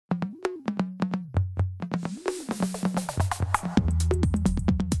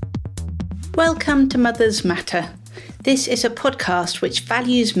Welcome to Mothers Matter. This is a podcast which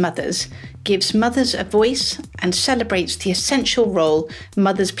values mothers, gives mothers a voice and celebrates the essential role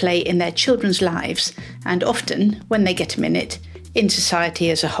mothers play in their children's lives and often, when they get a minute, in society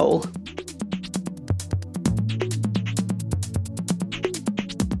as a whole.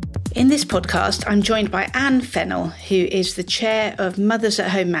 In this podcast, I'm joined by Anne Fennell, who is the chair of Mothers at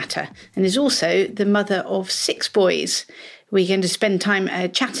Home Matter and is also the mother of 6 boys. We're going to spend time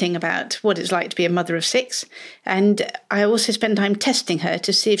chatting about what it's like to be a mother of 6. And I also spend time testing her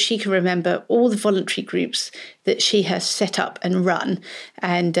to see if she can remember all the voluntary groups that she has set up and run.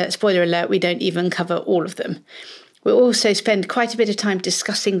 And spoiler alert, we don't even cover all of them. We'll also spend quite a bit of time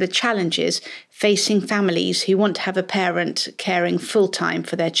discussing the challenges facing families who want to have a parent caring full-time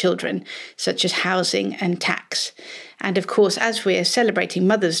for their children, such as housing and tax. And of course, as we're celebrating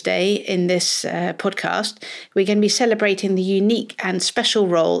Mother's Day in this podcast, we're going to be celebrating the unique and special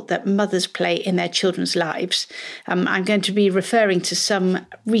role that mothers play in their children's lives. I'm going to be referring to some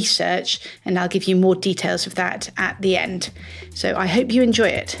research, and I'll give you more details of that at the end. So I hope you enjoy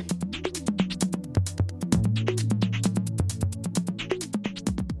it.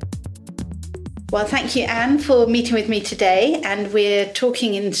 Well, thank you, Anne, for meeting with me today. And we're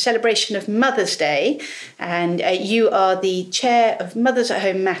talking in celebration of Mother's Day. And you are the chair of Mothers at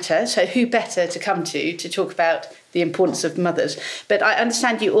Home Matter. So who better to come to talk about the importance of mothers? But I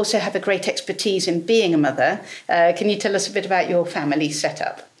understand you also have a great expertise in being a mother. Can you tell us a bit about your family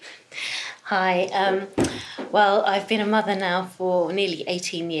setup? Hi. Well, I've been a mother now for nearly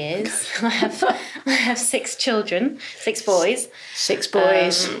 18 years. I have 6 children, 6 boys. 6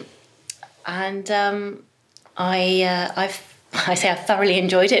 boys. And I've thoroughly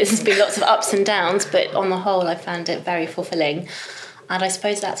enjoyed it. There's been lots of ups and downs, but on the whole, I found it very fulfilling. And I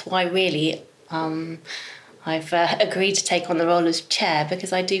suppose that's why really I've agreed to take on the role as chair,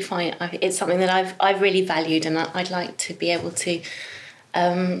 because I do find it's something that I've really valued, and I'd like to be able to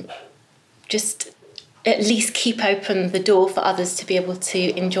just at least keep open the door for others to be able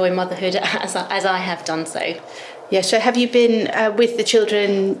to enjoy motherhood as I have done so. Yeah, so have you been with the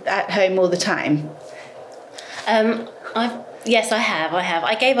children at home all the time? Yes, I have.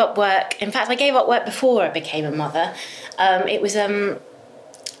 I gave up work. In fact, I gave up work before I became a mother. It was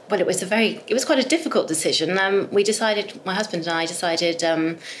quite a difficult decision. My husband and I decided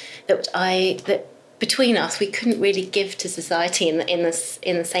that between us we couldn't really give to society in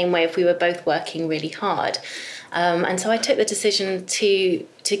the same way if we were both working really hard. And so I took the decision to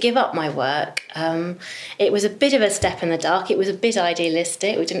give up my work. It was a bit of a step in the dark. It was a bit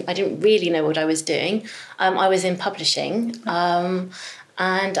idealistic. I didn't really know what I was doing. I was in publishing, and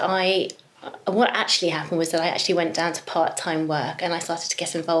what actually happened was that I actually went down to part-time work, and I started to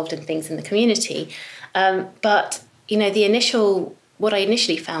get involved in things in the community. But what I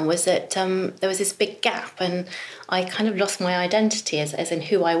initially found was that there was this big gap, and I kind of lost my identity as in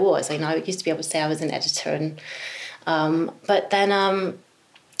who I was. I used to be able to say I was an editor, and but then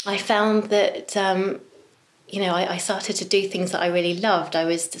I found that I started to do things that I really loved. I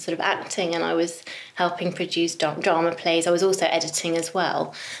was sort of acting, and I was helping produce drama plays. I was also editing as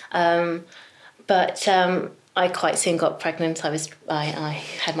well, but I quite soon got pregnant. I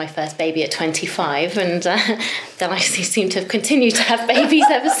had my first baby at 25, and then I seem to have continued to have babies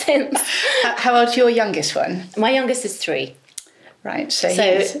ever since. How old's your youngest one? My youngest is 3. Right, so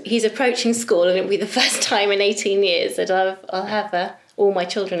he's approaching school, and it'll be the first time in 18 years that I'll have all my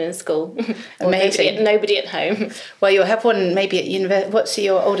children in school. Amazing. Nobody at home. Well, you'll have one maybe at university. What's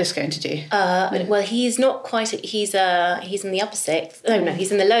your oldest going to do? Well, he's not quite. He's in the upper 6th. No,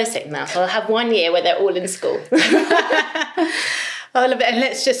 he's in the lower 6th now. So I'll have 1 year where they're all in school. I love it. And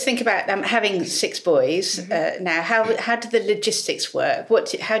let's just think about having 6 boys now. How do the logistics work?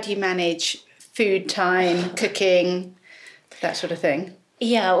 How do you manage food time, cooking, that sort of thing?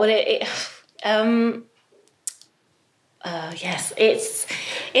 Yeah, well, yes, it's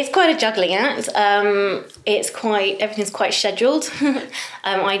quite a juggling act. Everything's quite scheduled.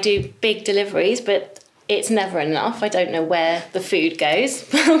 I do big deliveries, but it's never enough. I don't know where the food goes.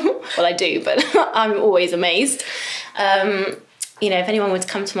 Well, I do, but I'm always amazed. If anyone would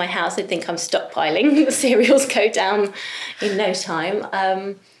come to my house, they'd think I'm stockpiling. The cereals go down in no time.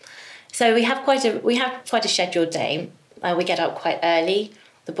 So we have quite a scheduled day. We get up quite early.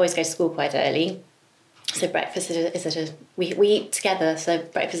 The boys go to school quite early. So breakfast we eat together. So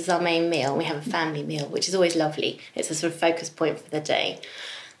breakfast is our main meal. We have a family meal, which is always lovely. It's a sort of focus point for the day.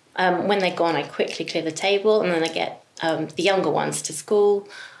 When they're gone, I quickly clear the table, and then I get the younger ones to school.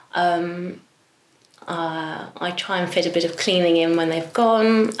 I try and fit a bit of cleaning in when they've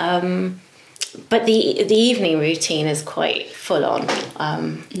gone. But the evening routine is quite full on.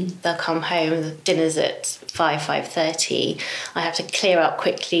 They'll come home, the dinner's at 5:30. I have to clear up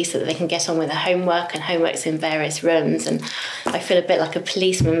quickly so that they can get on with their homework, and homework's in various rooms. And I feel a bit like a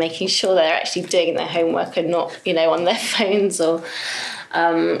policeman, making sure they're actually doing their homework and not, on their phones or.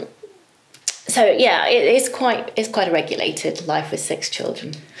 So yeah, it's quite a regulated life with 6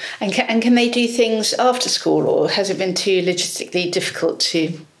 children. And can they do things after school, or has it been too logistically difficult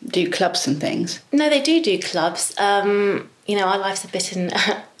to do clubs and things? No, they do clubs. Our life's a bit in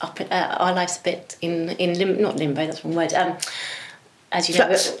not limbo. That's one word. As you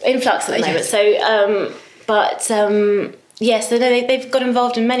Flux. know, in flux at the moment. So, yes, they've got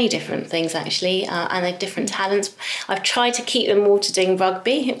involved in many different things actually, and they've different talents. I've tried to keep them all to doing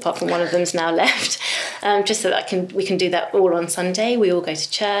rugby, apart from one of them's now left, just so that we can do that all on Sunday. We all go to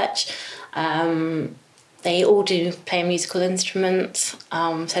church. They all do play a musical instrument,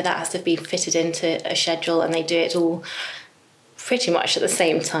 so that has to be fitted into a schedule, and they do it all pretty much at the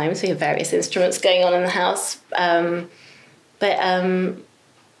same time. So we have various instruments going on in the house,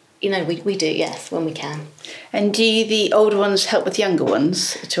 we do, yes, when we can. And do the older ones help with younger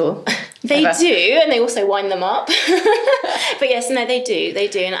ones at all? They do, and they also wind them up. But yes, no, they do,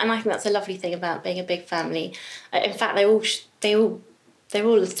 and I think that's a lovely thing about being a big family. In fact, they're all still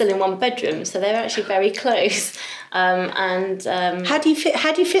in one bedroom, so they're actually very close. How do you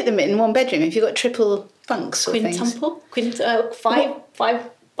fit them in one bedroom if you've got triple bunks or things? Five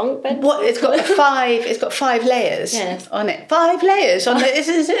bunk bed. What? It's got 5 layers on it. 5 layers on it.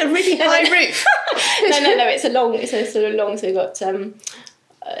 Is it a really high roof? No. It's sort of long. So we've got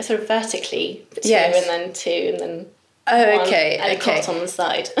sort of vertically 2 and then 2 and then. Oh, okay. And a cot on the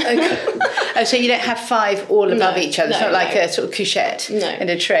side. Okay. Oh, so you don't have 5 all above each other. It's not like a sort of couchette in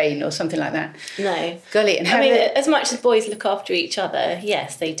a train or something like that. No. Golly, and as much as boys look after each other,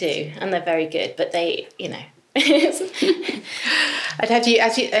 yes, they do, and they're very good. But they, And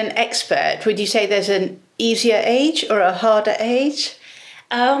as an expert, would you say there's an easier age or a harder age?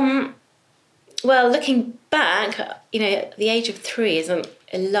 Well, looking back, the age of 3 is a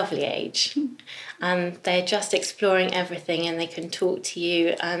lovely age. And they're just exploring everything, and they can talk to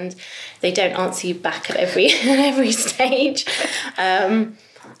you, and they don't answer you back at every stage. And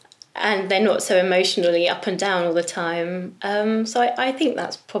they're not so emotionally up and down all the time. So I think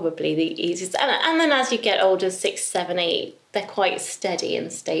that's probably the easiest. And then as you get older, 6, 7, 8, they're quite steady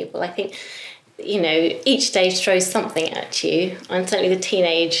and stable. I think, each stage throws something at you. And certainly the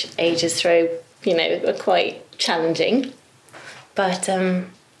teenage ages are quite challenging. But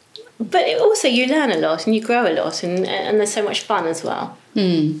also you learn a lot and you grow a lot, and there's so much fun as well.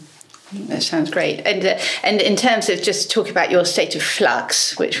 That sounds great. And in terms of just talking about your state of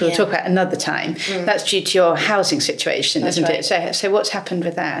flux, which we'll talk about another time, that's due to your housing situation, isn't it? So what's happened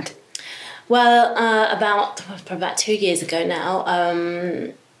with that? Well, about 2 years ago now,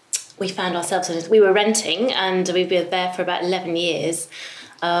 we found ourselves we were renting, and we'd been there for about 11 years.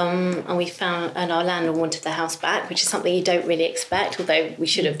 And our landlord wanted the house back, which is something you don't really expect, although we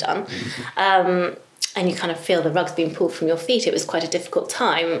should have done. And you kind of feel the rug's being pulled from your feet. It was quite a difficult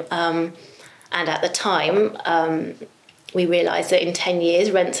time. And at the time, we realised that in 10 years,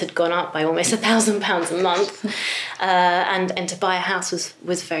 rents had gone up by almost £1,000 a month. And to buy a house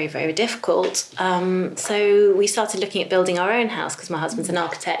was very, very difficult. So we started looking at building our own house, because my husband's an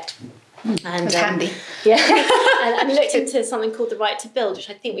architect. And that's handy. Yeah. and looked into something called the right to build, which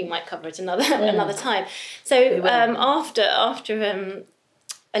I think we might cover at another time. So after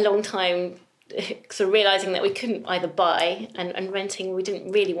a long time sort of realising that we couldn't either buy and renting, we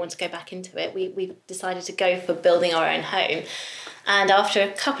didn't really want to go back into it. We decided to go for building our own home. And after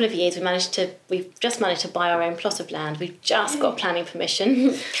a couple of years, we've just managed to buy our own plot of land. We've just got planning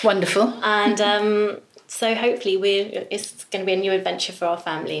permission. Wonderful. And so hopefully it's going to be a new adventure for our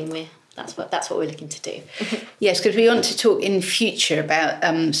family, and that's what we're looking to do. Yes, because we want to talk in future about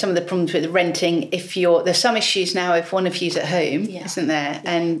some of the problems with renting. There's some issues now if one of you's at home, isn't there?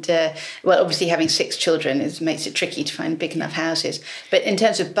 And obviously having 6 children makes it tricky to find big enough houses. But in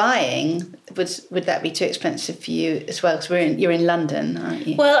terms of buying, would that be too expensive for you as well? Because you're in London, aren't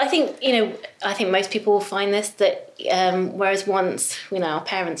you? Well, I think most people will find this, that whereas once, our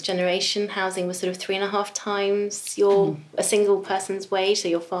parents' generation, housing was sort of 3.5 times a single person's wage, so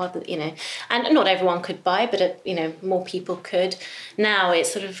your father, and not everyone could buy, but more people could. Now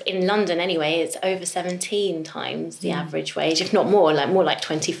it's sort of, in London anyway, it's over 17 times the average wage, if not more like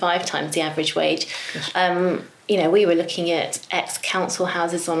 25 times the average wage. We were looking at ex-council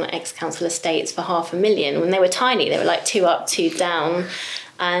houses on ex-council estates for £500,000. When they were tiny, they were like 2 up, 2 down.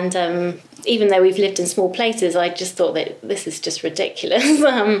 And even though we've lived in small places, I just thought that this is just ridiculous.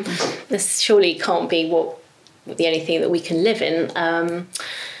 This surely can't be the only thing that we can live in.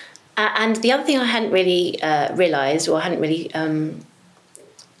 And the other thing I hadn't really realised, or hadn't really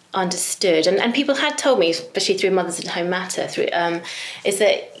understood, and people had told me, especially through Mothers at Home Matter, is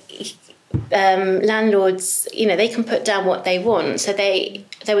that landlords, they can put down what they want. So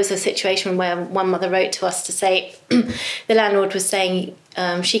there was a situation where one mother wrote to us to say the landlord was saying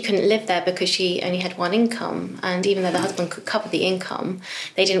she couldn't live there because she only had one income, and even though the husband could cover the income,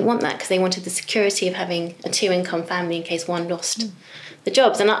 they didn't want that because they wanted the security of having a 2-income family in case one lost the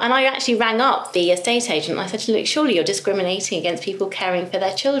jobs. And I actually rang up the estate agent. I said, look, surely you're discriminating against people caring for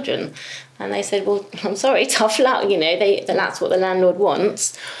their children. And they said, well, I'm sorry, tough luck, that's what the landlord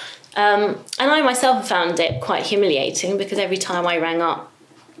wants. And I myself have found it quite humiliating because every time I rang up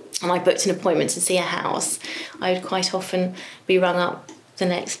and I booked an appointment to see a house, I would quite often be rung up the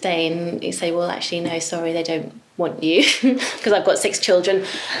next day and you say, well, actually, no, sorry, they don't want you because I've got 6 children.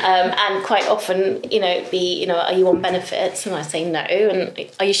 And quite often, are you on benefits? And I say no.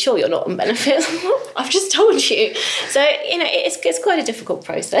 And are you sure you're not on benefits? I've just told you. So, it's quite a difficult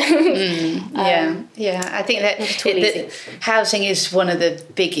process. Yeah. I think that housing is one of the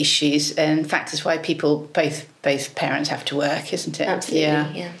big issues and factors why both parents have to work, isn't it?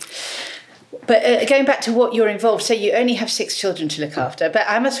 Absolutely, yeah. But going back to what you're involved, so you only have 6 children to look after. But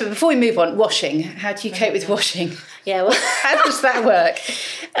before we move on, washing. How do you cope with washing? Yeah, well, how does that work?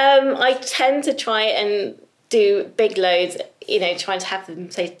 I tend to try and do big loads, trying to have them,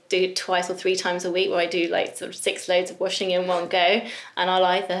 say, do 2 or 3 times a week, where I do like sort of 6 loads of washing in one go. And I'll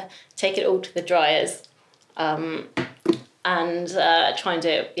either take it all to the dryers and try and do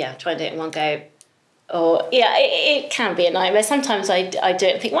it in one go. Or, it can be a nightmare. Sometimes I do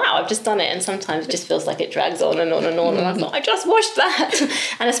it and think, wow, I've just done it. And sometimes it just feels like it drags on and on and on. And I thought, I just washed that.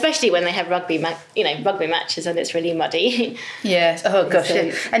 And especially when they have rugby matches and it's really muddy. Yes. Oh, gosh.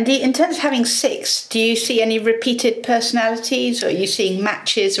 So, and in terms of having 6, do you see any repeated personalities? Or are you seeing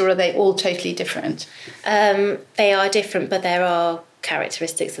matches, or are they all totally different? They are different, but there are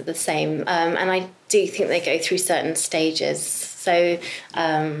characteristics are the same. And I do think they go through certain stages. So...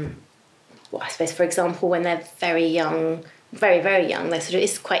 I suppose, for example, when they're very young, very, very young,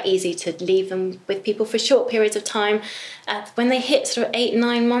 it's quite easy to leave them with people for short periods of time. When they hit sort of 8,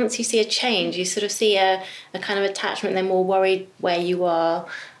 9 months, you see a change. You sort of see a kind of attachment. They're more worried where you are,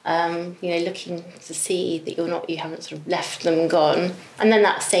 looking to see that you haven't sort of left them and gone. And then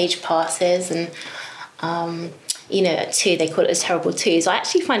that stage passes, and at 2, they call it a terrible 2. So I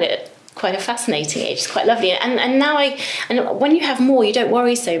actually find it quite a fascinating age. It's quite lovely, and now when you have more, you don't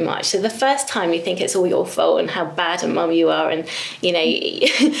worry so much. So the first time you think it's all your fault and how bad a mum you are, and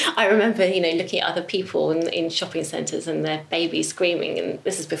I remember looking at other people in shopping centres and their babies screaming, and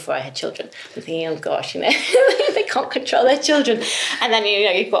this is before I had children, and thinking, oh gosh, they can't control their children, and then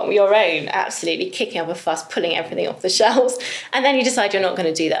you've got your own absolutely kicking up a fuss, pulling everything off the shelves, and then you decide you're not going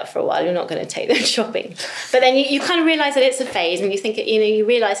to do that for a while. You're not going to take them shopping, but then you kind of realise that it's a phase, and you think you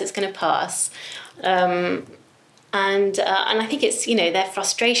realise it's going to pass, and I think it's their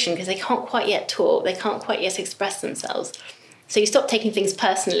frustration because they can't quite yet talk, they can't quite yet express themselves. So you stop taking things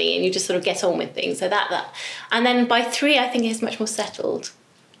personally and you just sort of get on with things. So that and then by 3, I think it's much more settled.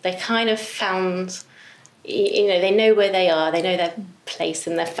 They kind of found, they know where they are, they know their place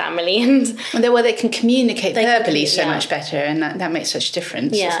in their family, and they can communicate verbally so much better, and that makes such a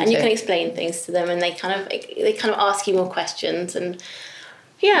difference. Yeah, and you can explain things to them, and they kind of ask you more questions, and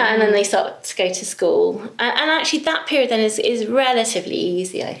and then they start to go to school, and actually that period then is relatively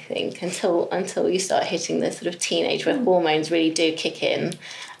easy, I think, until you start hitting the sort of teenage where hormones really do kick in,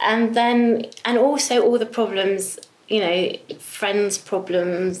 and also all the problems, friends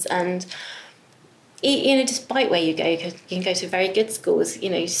problems, and despite where you go, you can go to very good schools,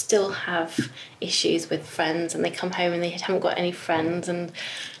 you still have issues with friends, and they come home and they haven't got any friends,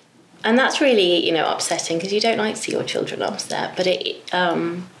 and that's really, upsetting because you don't like to see your children upset. But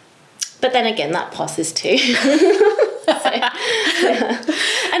but then again, that passes too.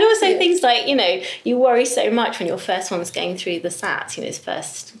 And also things like, you worry so much when your first one's going through the SATs, his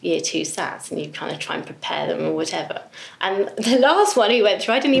first year 2 SATs, and you kind of try and prepare them or whatever. And the last one he went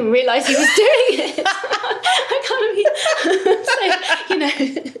through, I didn't even realise he was doing it.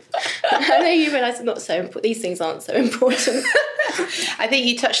 I know you realise it's not so important. These things aren't so important. I think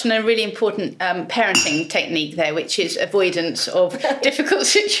you touched on a really important parenting technique there, which is avoidance of difficult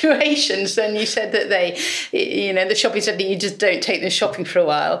situations. And you said that the shopping centre, you just don't take them shopping for a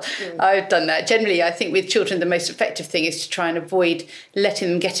while. I've done that. Generally, I think with children, the most effective thing is to try and avoid letting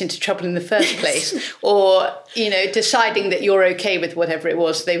them get into trouble in the first place, or, deciding that you're okay with whatever it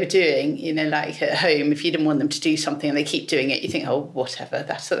was they were doing, like at home, if you didn't want them to do something and they keep doing it, you think, oh, whatever,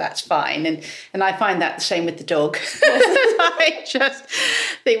 that's fine. And I find that the same with the dog. I just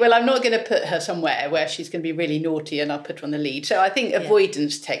think, well, I'm not going to put her somewhere where she's going to be really naughty and I'll put her on the lead. So I think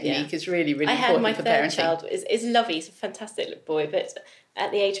avoidance technique is really, really important for parenting. I had my third child. Is lovely. He's a fantastic little boy, but at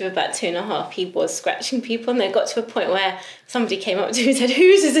the age of about 2.5, he was scratching people, and they got to a point where somebody came up to me and said,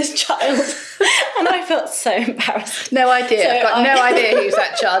 "Whose is this child?" And I felt so embarrassed. No idea. I've got no idea whose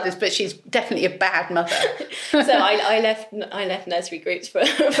that child is, but she's definitely a bad mother. So I left nursery groups for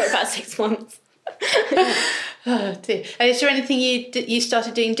about 6 months. Oh dear. And is there anything you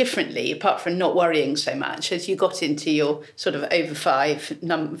started doing differently apart from not worrying so much as you got into your sort of over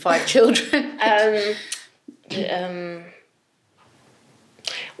five children?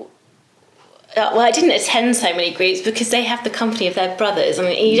 Well, I didn't attend so many groups because they have the company of their brothers. I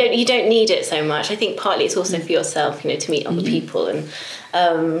mean, you don't need it so much. I think partly it's also for yourself, to meet other people,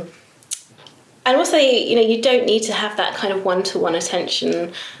 and also, you don't need to have that kind of one-to-one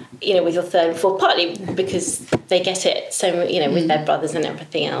attention, with your third and fourth. Partly because they get it so, with their brothers and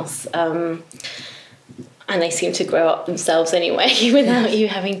everything else, and they seem to grow up themselves anyway without you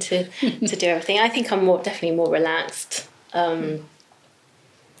having to do everything. I think I'm definitely more relaxed.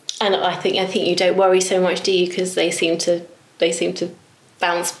 And I think you don't worry so much, do you? Because they seem to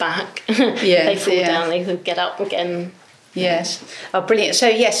bounce back. Yeah, they fall down, they can get up again. Yes. Oh, brilliant. So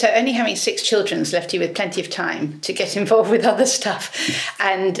only having 6 children has left you with plenty of time to get involved with other stuff.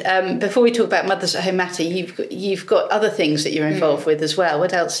 And before we talk about Mothers at Home Matter, you've got other things that you're involved with as well.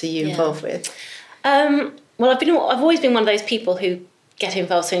 What else are you involved with? Well, I've always been one of those people who get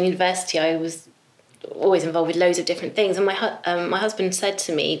involved. So in university, I was always involved with loads of different things, and my husband said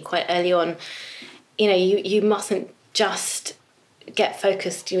to me quite early on, you mustn't just get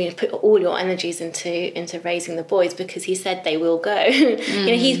focused, put all your energies into raising the boys, because he said they will go.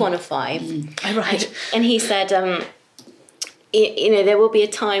 He's one of 5. Oh, right. And he said there will be a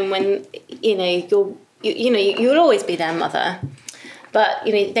time when you'll always be their mother, but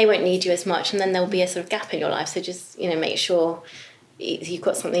they won't need you as much, and then there'll be a sort of gap in your life, so just make sure you've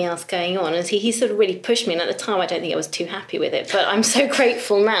got something else going on. And he sort of really pushed me, and at the time I don't think I was too happy with it, but I'm so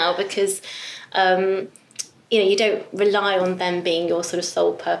grateful now because you don't rely on them being your sort of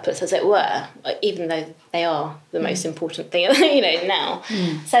sole purpose, as it were, even though they are the most important thing now.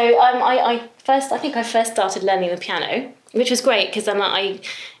 So I first started learning the piano, which was great because then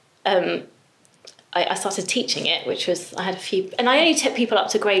I started teaching it, which was, I had a few, and I only took people up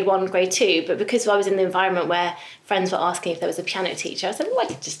to grade 1, grade 2, but because I was in the environment where friends were asking if there was a piano teacher, I said, well, I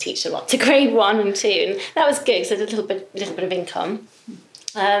could just teach them up to grade 1 and 2, and that was good, so a little bit of income.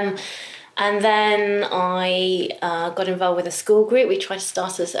 And then I got involved with a school group. We tried to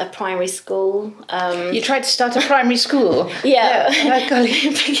start a primary school. You tried to start a primary school? Yeah.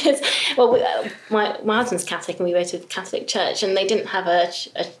 Because, my husband's Catholic and we go to the Catholic church, and they didn't have a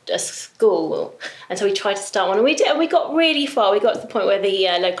school. And so we tried to start one, and we did. And we got really far. We got to the point where the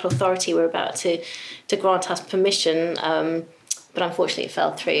local authority were about to grant us permission. But unfortunately it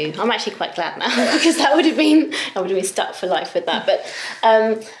fell through. I'm actually quite glad now because I would have been stuck for life with that. But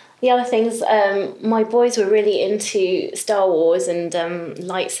the other things, my boys were really into Star Wars and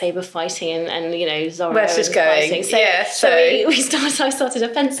lightsaber fighting and Zorro. Where's this going? Fighting. So I started a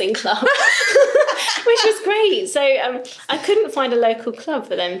fencing club, which was great. So I couldn't find a local club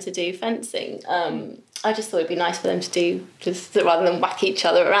for them to do fencing. I just thought it'd be nice for them to do just rather than whack each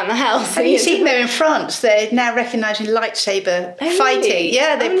other around the house. Have you seen there in France? They're now recognising lightsaber fighting. Really?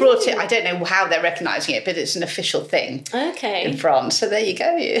 Yeah, they brought it. I don't know how they're recognising it, but it's an official thing. Okay. In France, so there you go.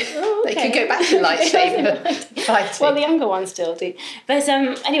 Oh, okay. They could go back to lightsaber fighting. Well, the younger ones still do. But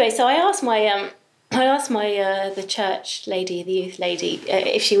anyway, so I asked the church lady, the youth lady,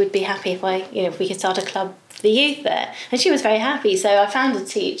 if she would be happy if we could start a club for the youth there, and she was very happy. So I found a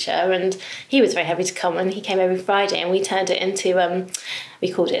teacher, and he was very happy to come, and he came every Friday, and we turned it into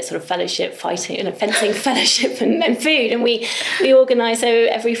we called it sort of fellowship fighting, fencing fellowship and food, and we organised. So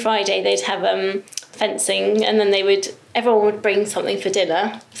every Friday they'd have fencing, and then everyone would bring something for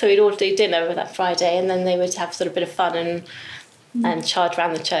dinner. So we'd all do dinner that Friday, and then they would have sort of a bit of fun and charge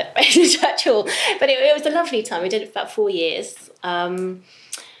around the church hall. But it was a lovely time. We did it for about 4 years.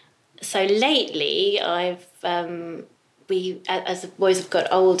 So lately, as the boys have got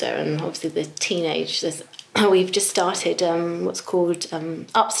older, and obviously the teenagers, we've just started what's called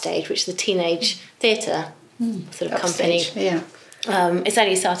Upstage, which is a teenage theatre sort of Upstage, company. Yeah. It's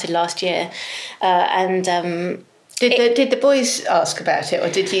only started last year, and did the boys ask about it, or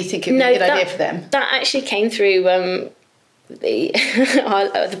did you think it would be a good idea for them? That actually came through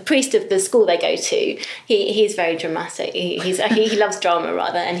the priest of the school they go to. He's very dramatic. He loves drama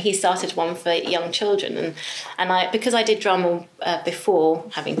rather, and he started one for young children. And I, because I did drama before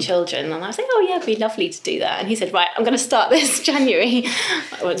having children, and I was like, oh yeah, it'd be lovely to do that. And he said, right, I'm going to start this January.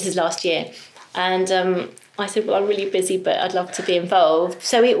 Well, this is last year, and I said, well, I'm really busy, but I'd love to be involved.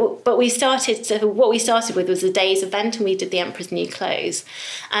 So what we started with was a day's event, and we did the Emperor's New Clothes.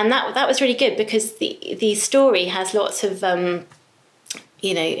 And that was really good because the story has lots of,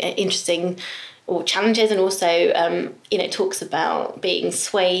 interesting challenges, and also, it talks about being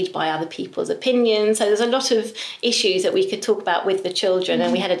swayed by other people's opinions. So there's a lot of issues that we could talk about with the children,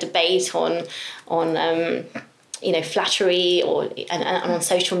 and we had a debate on flattery and on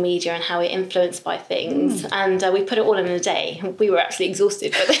social media and how we're influenced by things. And we put it all in a day. We were absolutely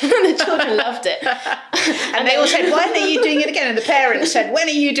exhausted, but the children loved it. And they all said, when are you doing it again? And the parents said, when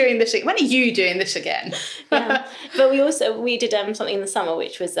are you doing this again? Yeah. But we did something in the summer,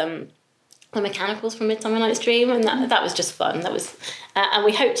 which was the mechanicals from Midsummer Night's Dream, and that was just fun. That was, and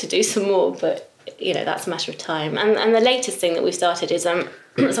we hope to do some more, but that's a matter of time. And the latest thing that we've started is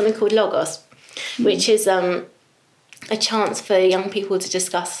something called Logos, which is a chance for young people to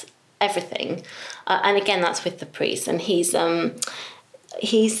discuss everything, and again that's with the priest, and he started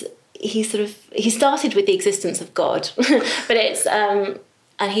with the existence of God, but it's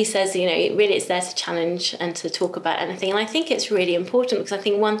and he says really it's there to challenge and to talk about anything, and I think it's really important because I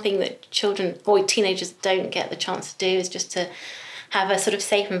think one thing that children or teenagers don't get the chance to do is just to have a sort of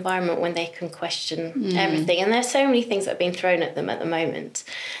safe environment when they can question everything, and there's so many things that are being thrown at them at the moment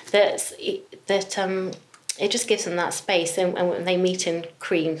that it just gives them that space, and when they meet in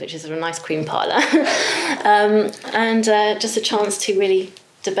Creams, which is a nice cream parlour, and just a chance to really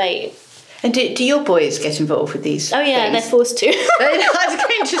debate. And do your boys get involved with these? Oh yeah, things? they're forced to. I was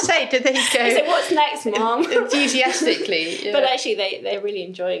going to say, do they go? So what's next, Mum? Enthusiastically, yeah. But actually, they're really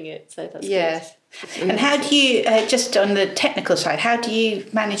enjoying it, so that's yes. Good. And how do you, just on the technical side, how do you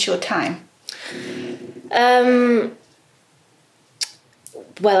manage your time?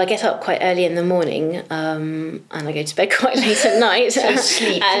 Well, I get up quite early in the morning, and I go to bed quite late at night. So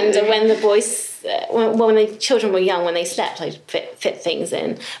sleep. And when the boys, when the children were young, when they slept, I'd fit things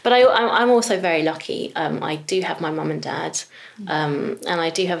in. But I'm also very lucky. I do have my mum and dad, and I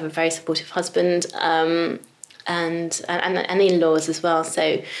do have a very supportive husband, and in-laws as well.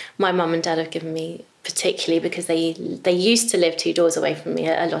 So my mum and dad have given me, particularly because they used to live 2 doors away from me,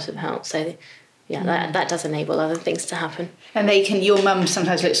 a lot of help. So yeah, that does enable other things to happen. And your mum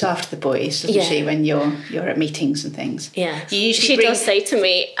sometimes looks after the boys, doesn't she, when you're at meetings and things? Yeah. She does say to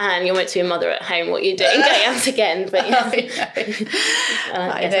me, Anne, you're meant to be a mother at home, what are you doing? Going out again. But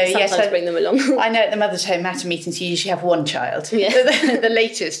I know, sometimes bring them along. I know at the Mothers Home Matter meetings you usually have one child. Yeah. the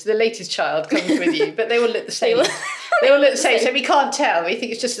latest child comes with you, but they all look the same. They all look the same, so we can't tell. We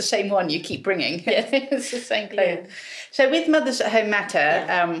think it's just the same one you keep bringing. Yeah. It's the same clothes. Yeah. So with Mothers at Home Matter,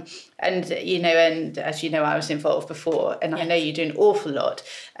 and as you know, I was involved before, and I know you do an awful lot.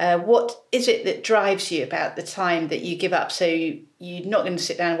 What is it that drives you about the time that you give up? So you're not going to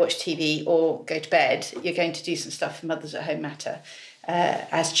sit down and watch TV or go to bed. You're going to do some stuff for Mothers at Home Matter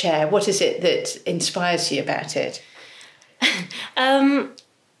as chair. What is it that inspires you about it?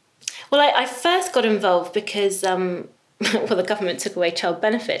 Well, I first got involved because the government took away child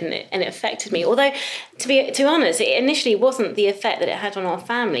benefit and it affected me. Although, to be honest, it initially wasn't the effect that it had on our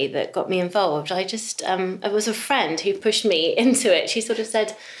family that got me involved. I just, it was a friend who pushed me into it. She sort of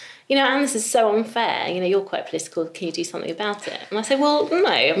said, Anne, this is so unfair. You're quite political. Can you do something about it? And I said, well, no.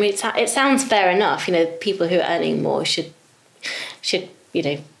 I mean, it sounds fair enough. People who are earning more should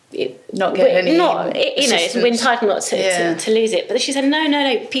not get any we're entitled not to lose it. But she said,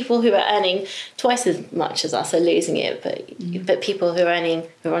 no, people who are earning twice as much as us are losing it, but people who are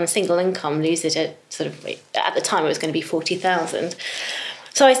on a single income lose it at at the time it was going to be 40,000.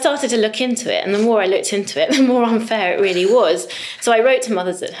 So I started to look into it, and the more I looked into it, the more unfair it really was. So I wrote to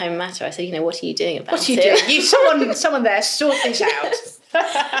Mothers at Home Matter. I said, what are you doing about it? What are you doing? Someone there, sort this out.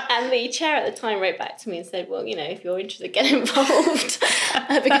 And the chair at the time wrote back to me and said, well, if you're interested, get involved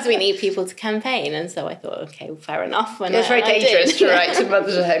because we need people to campaign. And so I thought, okay, well, fair enough. It was very dangerous to write to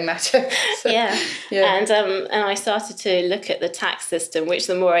Mothers at Home Matter. So, yeah. And I started to look at the tax system, which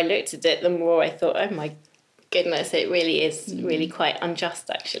the more I looked at it, the more I thought, oh my goodness, it really is really quite unjust,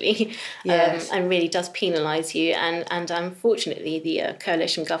 actually. Yes. And really does penalise you. And unfortunately, the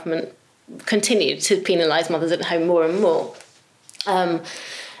coalition government continue to penalise mothers at home more and more.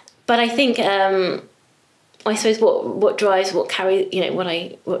 But I think I suppose what drives what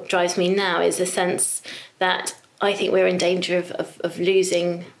drives me now is a sense that I think we're in danger of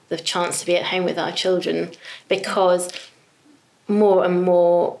losing the chance to be at home with our children, because more and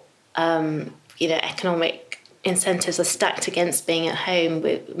more economic incentives are stacked against being at home.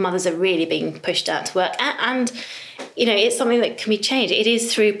 Mothers are really being pushed out to work, and it's something that can be changed. It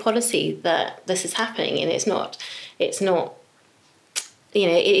is through policy that this is happening, and it's not it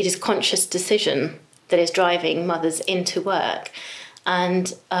is conscious decision that is driving mothers into work.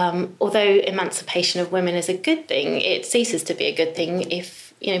 And although emancipation of women is a good thing, it ceases to be a good thing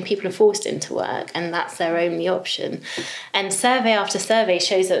if people are forced into work and that's their only option. And survey after survey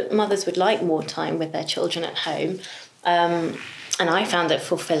shows that mothers would like more time with their children at home. And I found it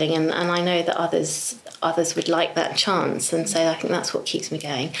fulfilling, and I know that others would like that chance, and so I think that's what keeps me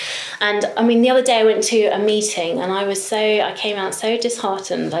going. And I mean, the other day I went to a meeting and I came out so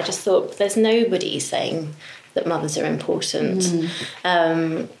disheartened. I just thought, there's nobody saying that mothers are important.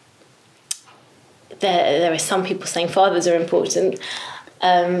 There are some people saying fathers are important,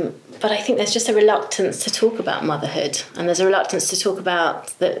 but I think there's just a reluctance to talk about motherhood, and there's a reluctance to talk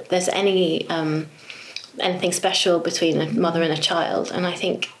about that there's anything special between a mother and a child. And I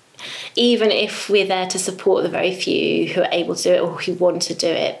think even if we're there to support the very few who are able to do it or who want to do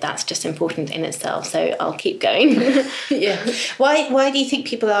it, that's just important in itself. So I'll keep going. Yeah. Why do you think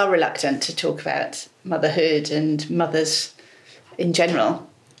people are reluctant to talk about motherhood and mothers in general?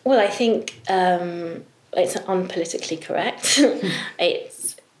 Well, I think it's unpolitically correct. Well,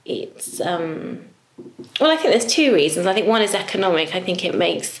 I think there's two reasons. I think one is economic. I think it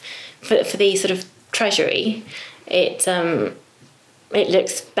makes for the sort of treasury, it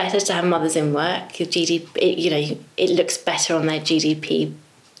looks better to have mothers in work. GDP, it looks better on their GDP.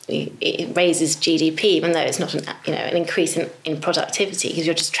 It raises GDP, even though it's not an increase in productivity, because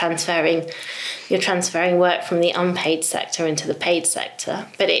you're transferring work from the unpaid sector into the paid sector.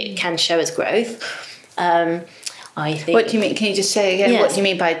 But it can show as growth. I think. What do you mean? Can you just say again? Yes. What do you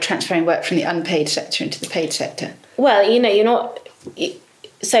mean by transferring work from the unpaid sector into the paid sector? Well, you're not.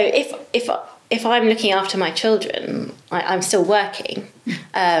 So if I'm looking after my children, I'm still working,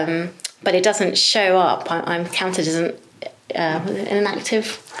 but it doesn't show up. I'm counted as an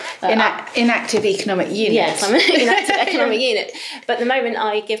inactive... inactive economic unit. Yes, I'm an inactive economic unit. But the moment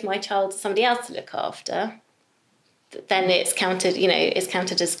I give my child to somebody else to look after, then it's counted, it's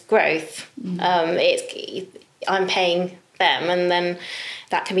counted as growth. I'm paying them, and then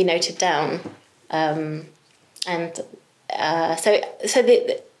that can be noted down.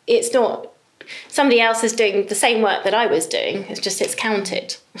 It's not... Somebody else is doing the same work that I was doing. It's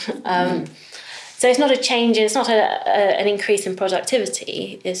counted. So it's not a change. It's not an increase in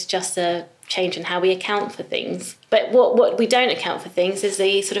productivity. It's just a change in how we account for things. But what we don't account for things is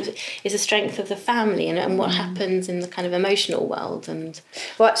the strength of the family and what happens in the kind of emotional world. And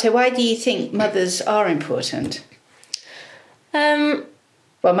so why do you think mothers are important?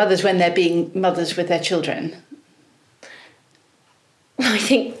 Mothers when they're being mothers with their children. I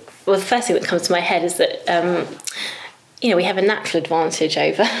think. Well, the first thing that comes to my head is that, we have a natural advantage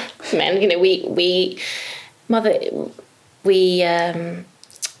over men. We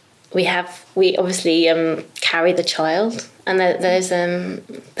obviously carry the child, and there's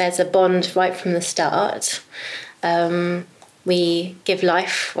a bond right from the start. We give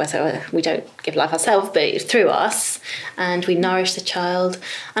life, well, we don't give life ourselves, but through us, and we nourish the child.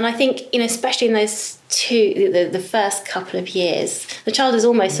 And I think, especially in those the first couple of years, the child is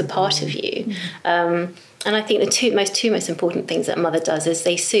almost a part of you. And I think the two most important things that a mother does is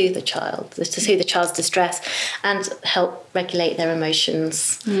they soothe the child, to soothe the child's distress and help regulate their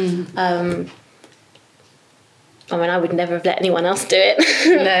emotions. I would never have let anyone else do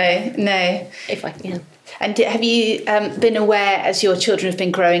it. No. If I can. And have you been aware, as your children have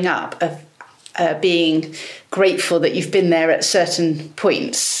been growing up, of being grateful that you've been there at certain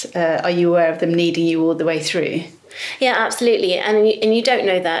points? Are you aware of them needing you all the way through? Yeah, absolutely. And you don't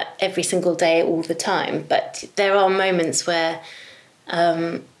know that every single day all the time, but there are moments where,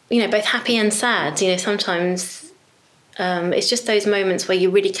 both happy and sad. Sometimes it's just those moments where you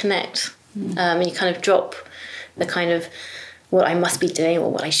really connect and you kind of drop the kind of what I must be doing or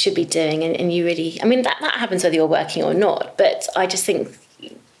what I should be doing. And you really, that happens whether you're working or not. But I just think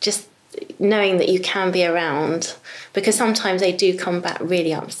just knowing that you can be around, because sometimes they do come back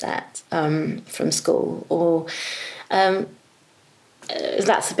really upset from school, or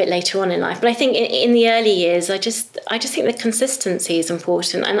that's a bit later on in life. But I think in the early years, I just think the consistency is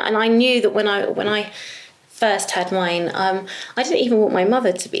important. And I knew that when I first had mine, I didn't even want my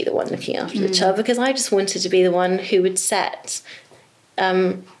mother to be the one looking after the child, because I just wanted to be the one who would set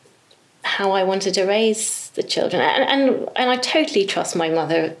how I wanted to raise the children. And I totally trust my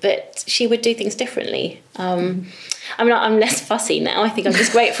mother, but she would do things differently. I'm less fussy now. I think I'm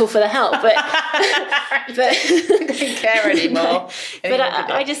just grateful for the help, but I don't care anymore. But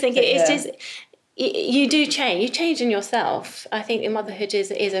I just think it's just, you do change. You change in yourself. I think motherhood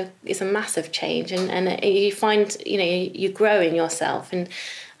is a massive change, and you find, you grow in yourself,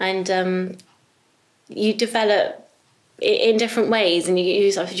 and you develop in different ways, and you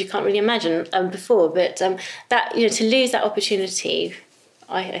use stuff you can't really imagine before. But that, to lose that opportunity,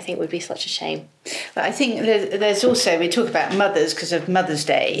 I think would be such a shame. But I think there's also, we talk about mothers because of Mother's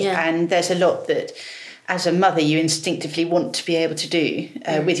Day, and there's a lot that as a mother you instinctively want to be able to do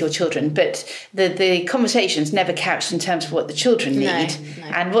with your children, but the conversation's never couched in terms of what the children need. No.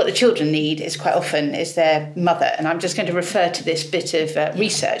 And what the children need is quite often is their mother. And I'm just going to refer to this bit of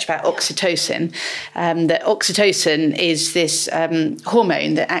research about oxytocin. That oxytocin is this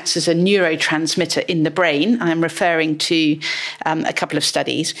hormone that acts as a neurotransmitter in the brain. I'm referring to a couple of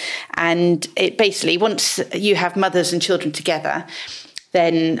studies, and it basically, once you have mothers and children together,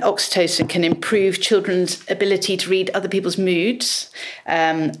 then oxytocin can improve children's ability to read other people's moods,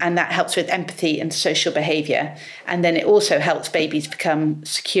 and that helps with empathy and social behaviour. And then it also helps babies become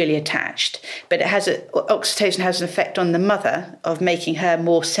securely attached. But oxytocin has an effect on the mother of making her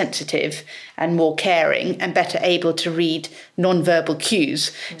more sensitive and more caring and better able to read non-verbal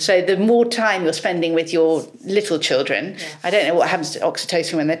cues. So the more time you're spending with your little children, I don't know what happens to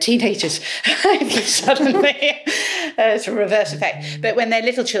oxytocin when they're teenagers. Suddenly, it's a reverse effect. But when they're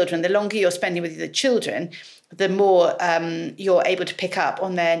little children, the longer you're spending with the children, the more you're able to pick up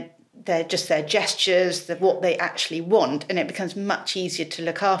on their gestures, what they actually want, and it becomes much easier to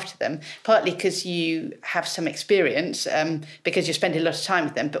look after them, partly because you have some experience, because you're spending a lot of time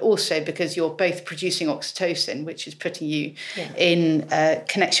with them, but also because you're both producing oxytocin, which is putting you in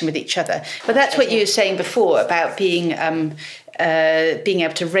connection with each other. But that's what you were saying before about being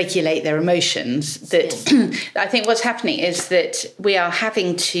able to regulate their emotions. That I think what's happening is that we are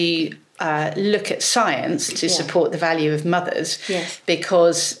having to look at science to support the value of mothers,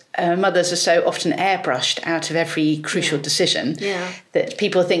 because mothers are so often airbrushed out of every crucial decision that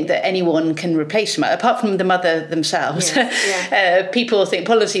people think that anyone can replace them, apart from the mother themselves. People think,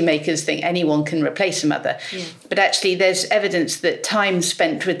 policymakers think anyone can replace a mother. But actually there's evidence that time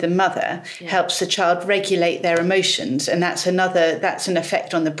spent with the mother helps the child regulate their emotions, and that's an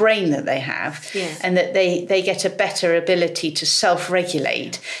effect on the brain that they have, and that they get a better ability to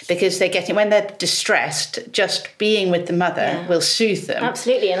self-regulate, because they're getting, when they're distressed, just being with the mother will soothe them.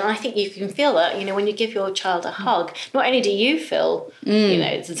 Absolutely. And I think you can feel that, when you give your child a hug, not only do you feel,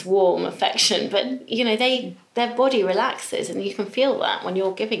 this warm affection, but, their body relaxes, and you can feel that when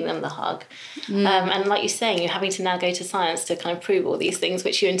you're giving them the hug. And like you're saying, you're having to now go to science to kind of prove all these things,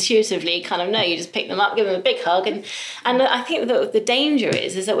 which you intuitively kind of know. You just pick them up, give them a big hug. And I think that the danger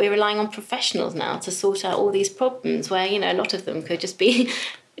is that we're relying on professionals now to sort out all these problems where, a lot of them could just be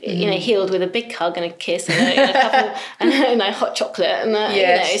healed with a big hug and a kiss and a couple and hot chocolate and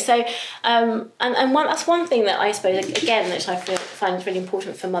so that's one thing that I suppose, again, that I find really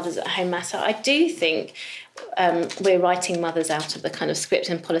important for Mothers at Home Matter. I do think we're writing mothers out of the kind of script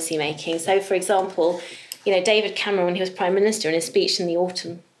and policy making. So, for example, David Cameron, when he was Prime Minister, in his speech in the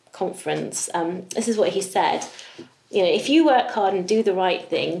autumn conference, this is what he said: if you work hard and do the right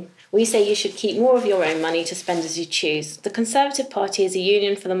thing, we say you should keep more of your own money to spend as you choose. The Conservative Party is a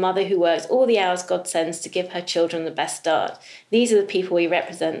union for the mother who works all the hours God sends to give her children the best start. These are the people we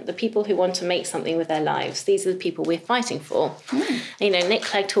represent, the people who want to make something with their lives. These are the people we're fighting for. Nick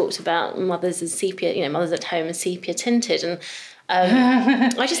Clegg talked about mothers as sepia, mothers at home as sepia tinted, and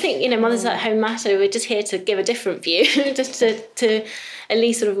I just think, Mothers at Home Matter, we're just here to give a different view, just to at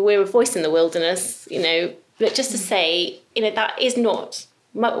least sort of, we're a voice in the wilderness, but just to say, that is not,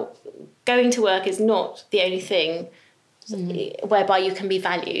 going to work is not the only thing whereby you can be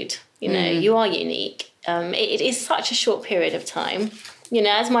valued. You are unique. It is such a short period of time.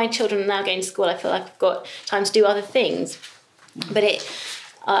 As my children are now going to school, I feel like I've got time to do other things. But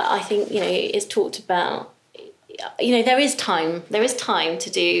I think, it's talked about, there is time to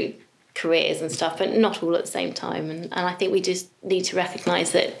do careers and stuff, but not all at the same time. And I think we just need to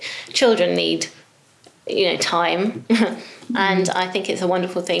recognise that children need, time. And I think it's a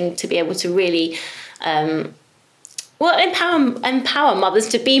wonderful thing to be able to really, empower mothers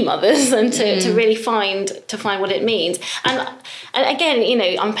to be mothers and to really find what it means. And again,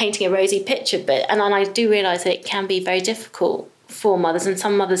 I'm painting a rosy picture, but I do realise that it can be very difficult for mothers, and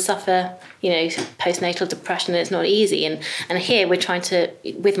some mothers suffer, postnatal depression, and it's not easy. And here we're trying to,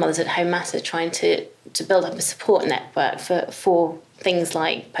 with Mothers at Home Matter, trying to build up a support network for things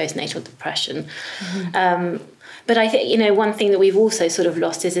like postnatal depression. Mm-hmm. But I think, one thing that we've also sort of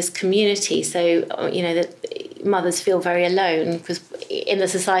lost is this community. So, that mothers feel very alone because in the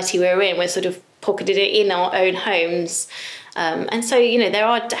society we're in, we're sort of pocketed it in our own homes. And so, there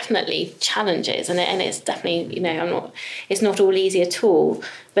are definitely challenges, and it's definitely, it's not all easy at all,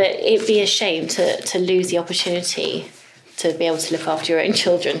 but it'd be a shame to lose the opportunity to be able to look after your own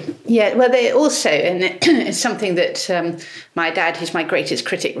children. Yeah, well, they also, and it's something that my dad, who's my greatest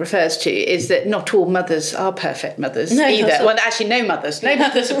critic, refers to, is that not all mothers are perfect mothers either. Well, actually, no mothers are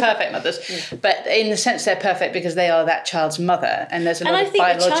perfect mothers, but in the sense they're perfect because they are that child's mother, and there's a lot of biological link. And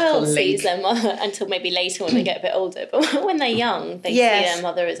I think the child sees their mother until maybe later when they get a bit older, but when they're young, they see their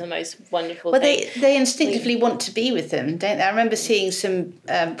mother as the most wonderful thing. Well, they instinctively want to be with them, don't they? I remember seeing some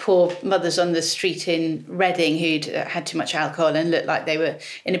poor mothers on the street in Reading who'd had too much alcohol and looked like they were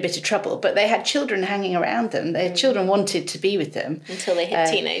in a bit of trouble, but they had children hanging around them. Their children wanted to be with them until they hit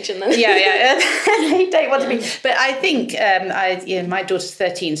teenage, and then they don't want to be. But I think my daughter's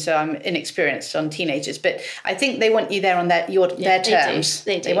 13, so I'm inexperienced on teenagers. But I think they want you there on their terms.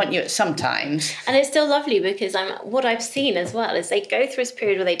 They do. They want you at some times, and it's still lovely because what I've seen as well is they go through this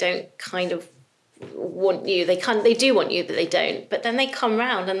period where they don't kind of want you. They do want you, but they don't. But then they come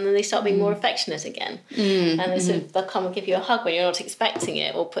round and then they start being more affectionate again. And they'll come and give you a hug when you're not expecting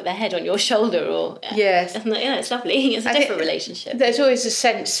it, or put their head on your shoulder. Or yes, it's lovely. It's a different relationship. There's always a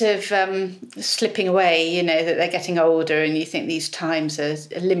sense of slipping away. That they're getting older, and you think these times are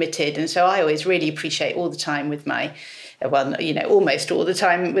limited. And so I always really appreciate all the time with my. Well, almost all the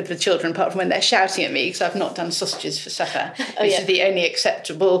time with the children, apart from when they're shouting at me because I've not done sausages for supper, which is the only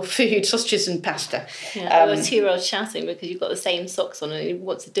acceptable food, sausages and pasta. Yeah, a 2-year-old shouting because you've got the same socks on and he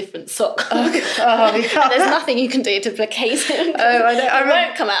wants a different sock. And there's nothing you can do to placate him. I know. He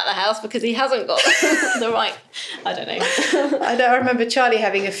won't come out of the house because he hasn't got the right, I don't know. I remember Charlie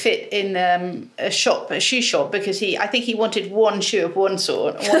having a fit in a shoe shop, because I think he wanted one shoe of one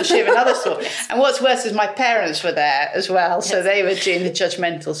sort and one shoe of another sort. And what's worse is my parents were there as well, so they were doing the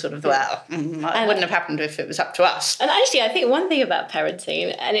judgmental sort of, it wouldn't have happened if it was up to us. And actually, I think one thing about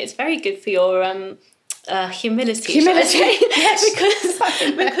parenting, and it's very good for your humility, yes.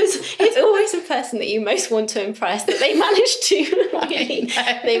 because it's always the person that you most want to impress that they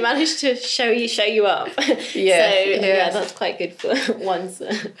manage to show you up. That's quite good for once.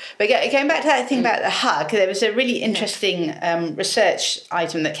 But going back to that thing about the hug, there was a really interesting research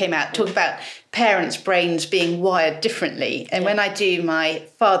item that came out talking about parents' brains being wired differently. And when I do my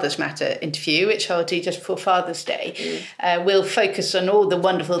Father's Matter interview, which I'll do just before Father's Day, we'll focus on all the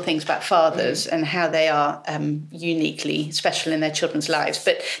wonderful things about fathers and how they are uniquely special in their children's lives.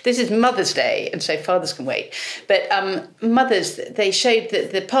 But this is Mother's Day, and so fathers can wait. But mothers, they showed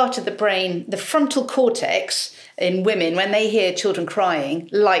that the part of the brain, the frontal cortex, in women, when they hear children crying,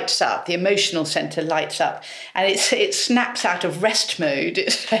 lights up. The emotional centre lights up, and it snaps out of rest mode,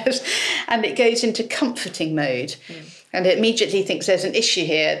 it says, and it goes into comforting mode. And it immediately thinks there's an issue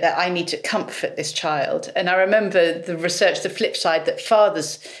here, that I need to comfort this child. And I remember the research, the flip side, that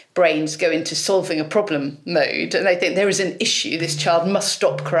fathers' brains go into solving a problem mode, and they think there is an issue, this child must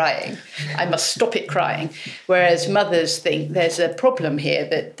stop crying, I must stop it crying. Whereas mothers think there's a problem here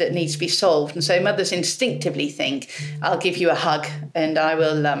that needs to be solved. And so mothers instinctively think, I'll give you a hug and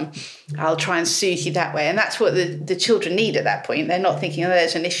I'll try and soothe you that way. And that's what the children need at that point. They're not thinking,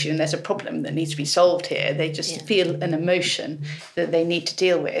 there's an issue and there's a problem that needs to be solved here. They just feel an emotion that they need to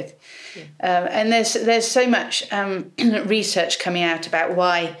deal with. And there's so much research coming out about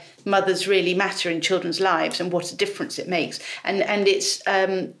why mothers really matter in children's lives and what a difference it makes. And it's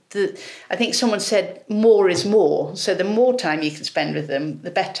I think someone said more is more. So the more time you can spend with them, the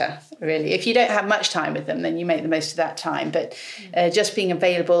better, really. If you don't have much time with them, then you make the most of that time. But just being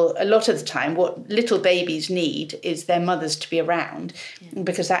available a lot of the time, what little babies need is their mothers to be around,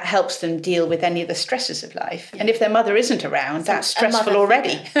 because that helps them deal with any of the stresses of life. And if their mother isn't around, that's stressful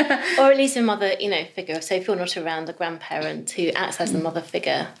already. Or at least a mother, figure. So if you're not around, a grandparent who acts as the mother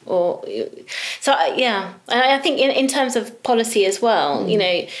figure. And I think in terms of policy as well,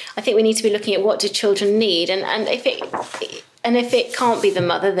 I think we need to be looking at what do children need, and if it can't be the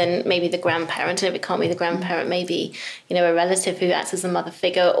mother, then maybe the grandparent, and if it can't be the grandparent, maybe a relative who acts as a mother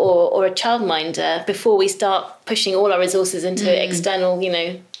figure, or a childminder, before we start pushing all our resources into external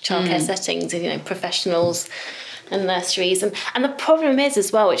childcare settings, professionals. and nurseries. And the problem is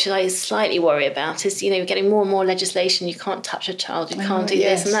as well, which I slightly worry about, is, we're getting more and more legislation. You can't touch a child, you can't do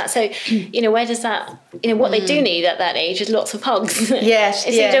this and that. So, where does that, what they do need at that age is lots of hugs. Yes,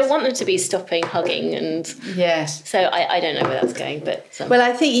 so you don't want them to be stopping hugging. And so I don't know where that's going. But well,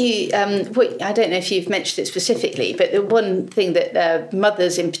 I think you, I don't know if you've mentioned it specifically, but the one thing that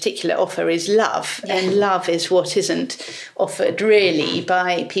mothers in particular offer is love. Yeah. And love is what isn't offered really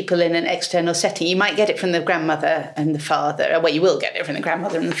by people in an external setting. You might get it from the grandmother and the father. Well, you will get it from the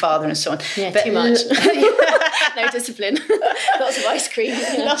grandmother and the father and so on. Yeah, but too much. No discipline. Lots of ice cream.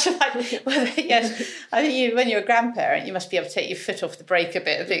 Yeah. Lots of ice. Well, yes, I think when you're a grandparent, you must be able to take your foot off the brake a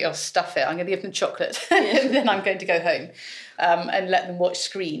bit and think, "Oh, stuff it! I'm going to give them chocolate, and then I'm going to go home." And let them watch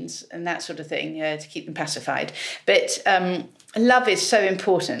screens and that sort of thing to keep them pacified. But love is so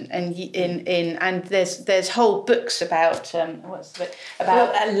important, and and there's whole books about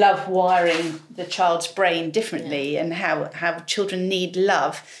love wiring the child's brain differently, and how children need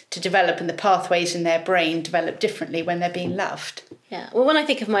love to develop, and the pathways in their brain develop differently when they're being loved. Yeah. Well, when I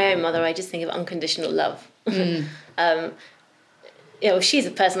think of my own mother, I just think of unconditional love. She's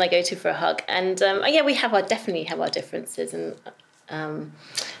a person I go to for a hug, and we definitely have our differences, and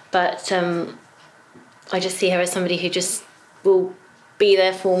but I just see her as somebody who just will be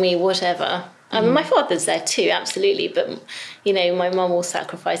there for me, whatever. My father's there too, absolutely, but my mum will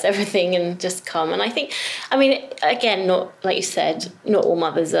sacrifice everything and just come. And I think, again, not like you said, not all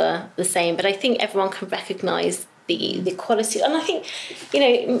mothers are the same, but I think everyone can recognise the quality. And I think,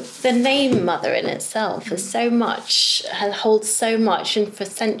 the name mother in itself is so much, holds so much, and for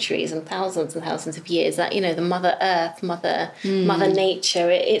centuries and thousands of years, that, the Mother Earth, Mother Nature,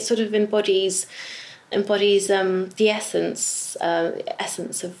 it sort of embodies the essence of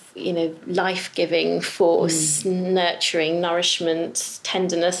life-giving force, nurturing, nourishment,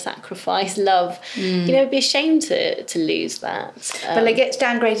 tenderness, sacrifice, love. It'd be a shame to lose that. But it gets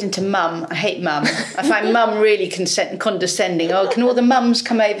downgraded into mum. I hate mum. I find mum really condescending. Oh, can all the mums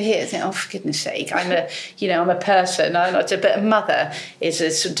come over here? I think, oh, for goodness sake, I'm a person. I'm not. But a mother is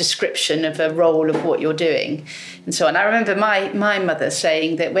a sort of description of a role of what you're doing, and so on. I remember my mother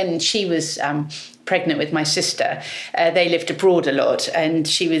saying that when she was pregnant with my sister, they lived abroad a lot, and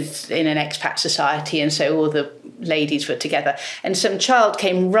she was in an expat society, and so all the ladies were together, and some child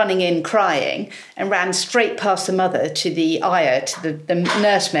came running in crying and ran straight past the mother to the ayah, to the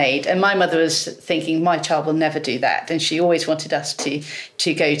nursemaid, and my mother was thinking, my child will never do that, and she always wanted us to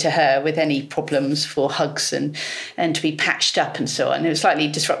go to her with any problems for hugs and to be patched up and so on. It was slightly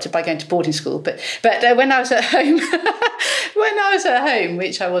disrupted by going to boarding school, but when I was at home,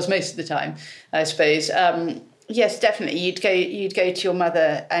 which I was most of the time, I suppose, yes, definitely. You'd go to your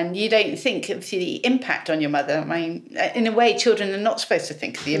mother, and you don't think of the impact on your mother. In a way, children are not supposed to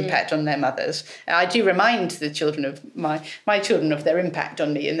think of the impact on their mothers. I do remind the children of my children of their impact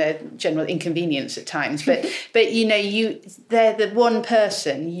on me and their general inconvenience at times. But they're the one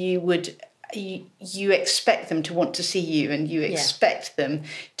person you expect them to want to see you, and you expect them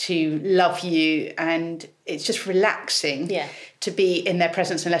to love you, and it's just relaxing to be in their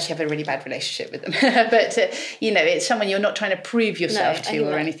presence, unless you have a really bad relationship with them. But it's someone you're not trying to prove yourself to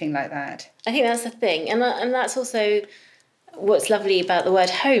or anything like that. I think that's the thing, and that's also what's lovely about the word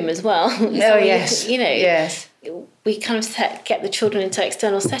home as well. Yes. Yes. We kind of get the children into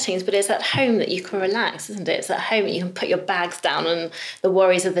external settings, but it's at home that you can relax, isn't it? It's at home that you can put your bags down and the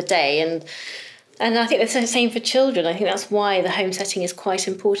worries of the day. And I think that's the same for children. I think that's why the home setting is quite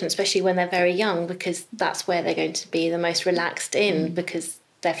important, especially when they're very young, because that's where they're going to be the most relaxed in, because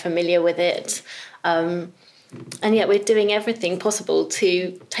they're familiar with it. And yet we're doing everything possible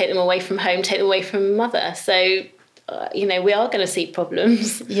to take them away from home, take them away from mother. So we are going to see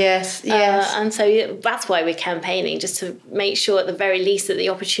problems. Yes. And so that's why we're campaigning, just to make sure at the very least that the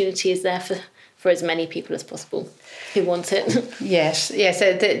opportunity is there for as many people as possible who want it. Yes.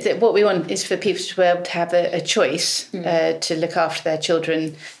 So what we want is for people to be able to have a choice to look after their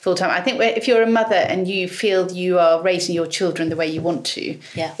children full time. I think if you're a mother and you feel you are raising your children the way you want to,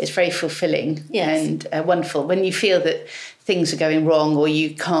 it's very fulfilling and wonderful. When you feel that things are going wrong or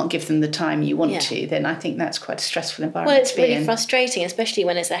you can't give them the time you want to, then I think that's quite a stressful environment to be in. Well, it's really frustrating, especially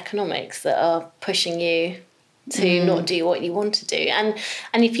when it's economics that are pushing you to not do what you want to do. And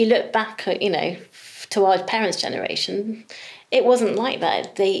if you look back at, to our parents' generation, it wasn't like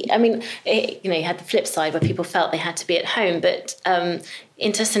that. You had the flip side where people felt they had to be at home, but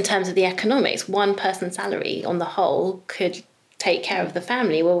in terms of the economics, one person's salary on the whole could take care of the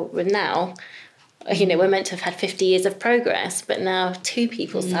family. Well, now, we're meant to have had 50 years of progress, but now two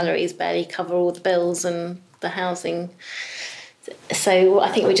people's salaries barely cover all the bills and the housing So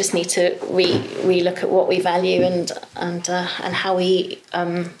I think we just need to re-look at what we value and how we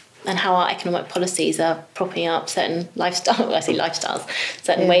and how our economic policies are propping up certain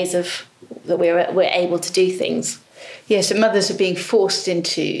certain ways of that we're able to do things. Yes, and mothers are being forced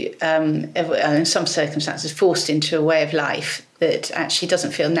into, in some circumstances, forced into a way of life that actually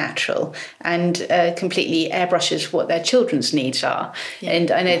doesn't feel natural and completely airbrushes what their children's needs are. Yeah.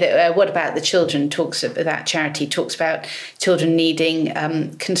 And I know that What About the Children that charity talks about children needing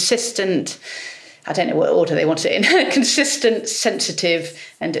consistent, I don't know what order they want it in, consistent, sensitive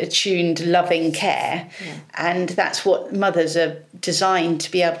and attuned, loving care. Yeah. And that's what mothers are designed to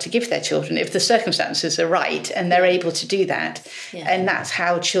be able to give their children if the circumstances are right and they're able to do that. Yeah. And that's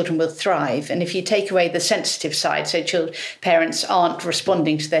how children will thrive. And if you take away the sensitive side, so parents aren't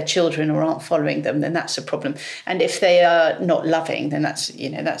responding to their children or aren't following them, then that's a problem. And if they are not loving, then that's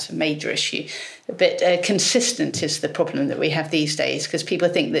a major issue. But consistent is the problem that we have these days, because people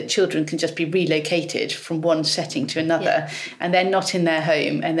think that children can just be relocated from one setting to another, and they're not in their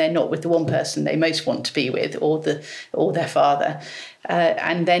home and they're not with the one person they most want to be with, or their father.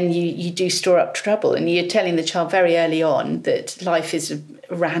 And then you do store up trouble, and you're telling the child very early on that life is a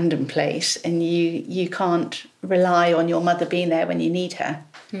random place and you can't rely on your mother being there when you need her.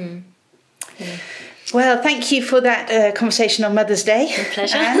 Mm. Yeah. Well, thank you for that conversation on Mother's Day. My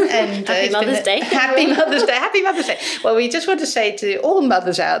pleasure. And Happy Mother's Day. Happy Mother's Day. Happy Mother's Day. Well, we just want to say to all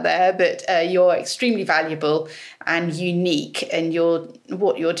mothers out there that you're extremely valuable and unique, and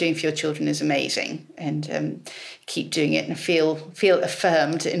what you're doing for your children is amazing. And keep doing it and feel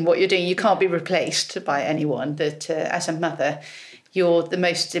affirmed in what you're doing. You can't be replaced by anyone. That as a mother, you're the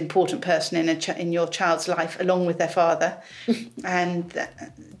most important person in your child's life, along with their father, and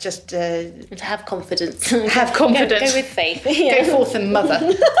just and have confidence. Have confidence. Go with faith. Go forth and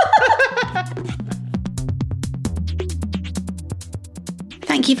mother.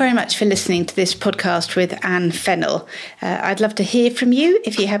 Thank you very much for listening to this podcast with Anne Fennell. I'd love to hear from you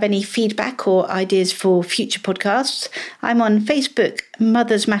if you have any feedback or ideas for future podcasts. I'm on Facebook,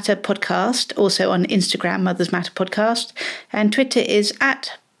 Mothers Matter Podcast, also on Instagram, Mothers Matter Podcast, and Twitter is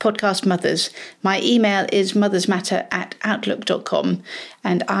 @podcastmothers. My email is mothersmatter@outlook.com,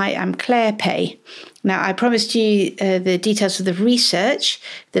 and I am Claire Pay. Now, I promised you the details of the research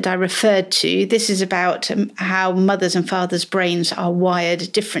that I referred to. This is about how mothers' and fathers' brains are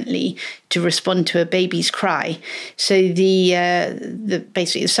wired differently to respond to a baby's cry. So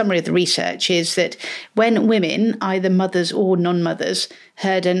basically the summary of the research is that when women, either mothers or non-mothers,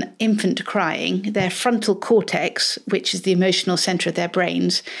 heard an infant crying, their frontal cortex, which is the emotional centre of their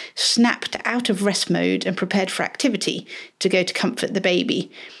brains, snapped out of rest mode and prepared for activity to go to comfort the baby.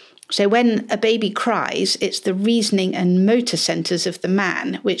 So when a baby cries, it's the reasoning and motor centres of the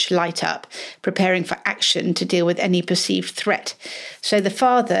man which light up, preparing for action to deal with any perceived threat. So the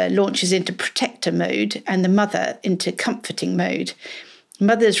father launches into protector mode and the mother into comforting mode.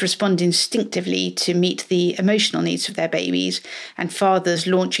 Mothers respond instinctively to meet the emotional needs of their babies, and fathers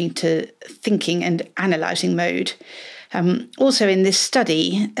launch into thinking and analysing mode. Also in this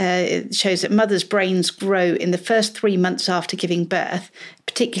study, it shows that mothers' brains grow in the first 3 months after giving birth,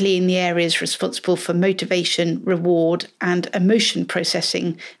 particularly in the areas responsible for motivation, reward, and emotion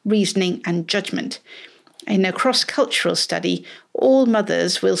processing, reasoning, and judgment. In a cross-cultural study, all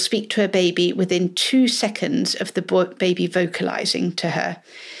mothers will speak to a baby within 2 seconds of the baby vocalising to her.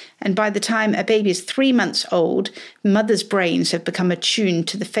 And by the time a baby is 3 months old, mothers' brains have become attuned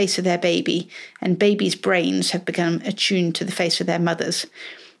to the face of their baby, and babies' brains have become attuned to the face of their mothers.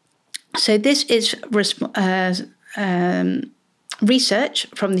 So this is research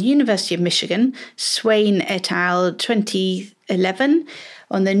from the University of Michigan, Swain et al. 2011,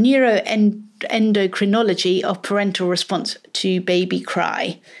 on the neuroendocrinology of parental response to baby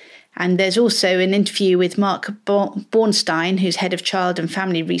cry. And there's also an interview with Mark Bornstein, who's head of Child and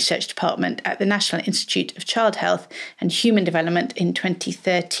Family Research Department at the National Institute of Child Health and Human Development in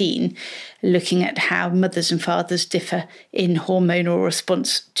 2013, looking at how mothers and fathers differ in hormonal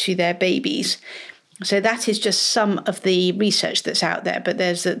response to their babies. So that is just some of the research that's out there, but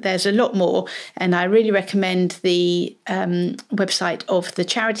there's a lot more, and I really recommend the website of the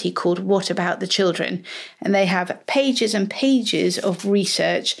charity called What About the Children, and they have pages and pages of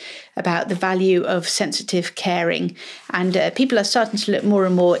research about the value of sensitive caring, and people are starting to look more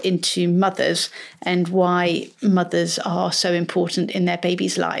and more into mothers and why mothers are so important in their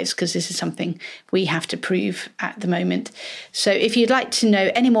babies' lives, because this is something we have to prove at the moment. So if you'd like to know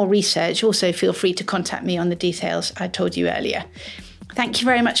any more research, also feel free to contact me on the details I told you earlier. Thank you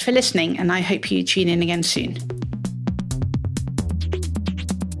very much for listening, and I hope you tune in again soon.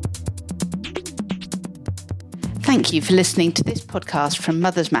 Thank you for listening to this podcast from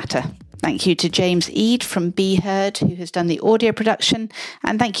Mothers Matter. Thank you to James Eade from Be Heard, who has done the audio production,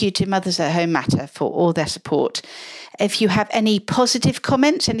 and thank you to Mothers at Home Matter for all their support. If you have any positive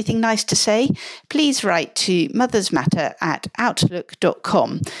comments, anything nice to say, please write to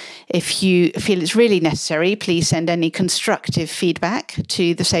mothersmatter@outlook.com. If you feel it's really necessary, please send any constructive feedback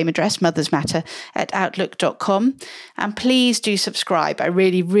to the same address, mothersmatter@outlook.com. And please do subscribe. I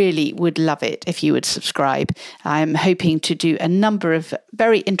really, really would love it if you would subscribe. I'm hoping to do a number of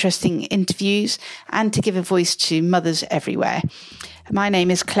very interesting interviews and to give a voice to mothers everywhere. My name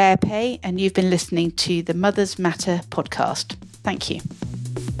is Claire Pay, and you've been listening to the Mothers Matter podcast. Thank you.